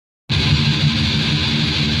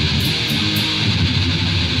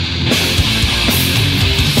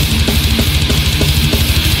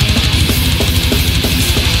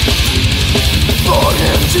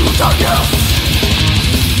darkness.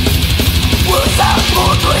 Words that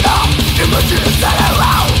portray the images that I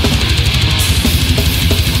allow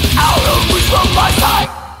out of reach from my sight.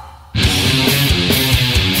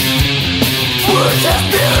 Words have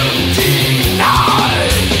been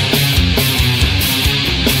denied.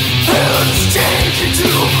 Hands change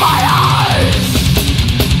into my eyes.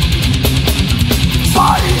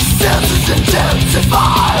 Body senses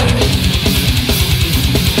intensified.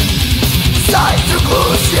 Sight too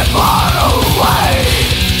close yet far away.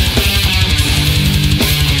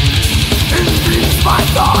 In dreams my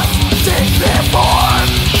thoughts take their form.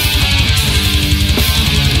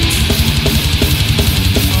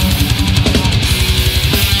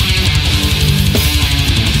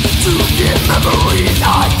 To give memories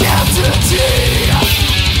identity.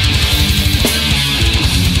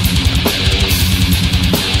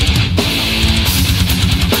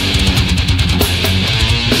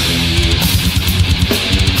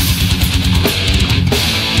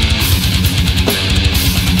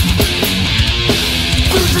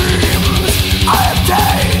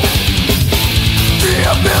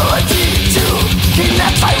 Ability to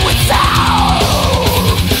connect right with sound.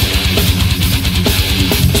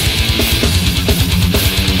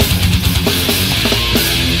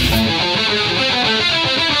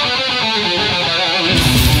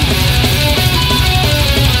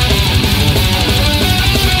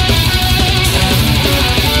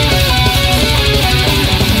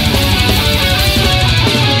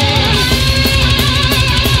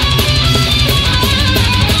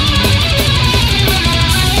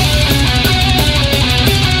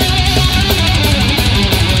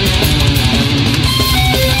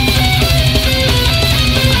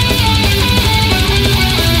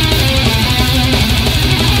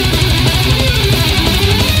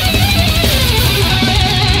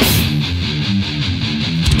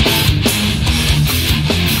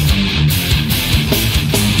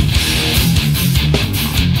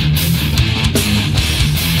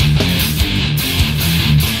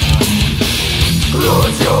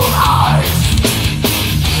 Close your eyes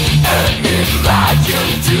and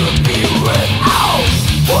imagine to be without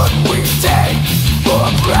what we take for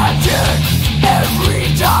granted every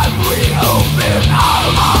time we open our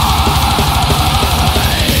eyes.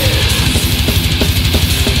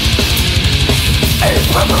 A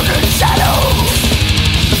permanent shadow,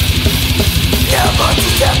 never to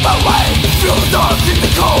step away. Feel the dark in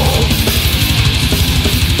the cold,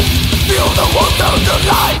 feel the warmth of the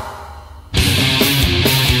light.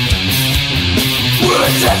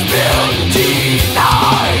 Words have been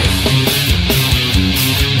denied.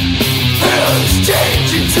 Hands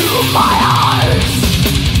change into my eyes.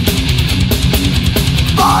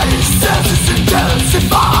 Body senses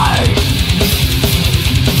intensified.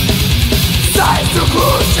 Sight too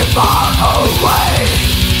close and far away.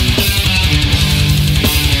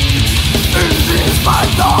 In dreams my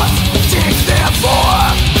thoughts take their form.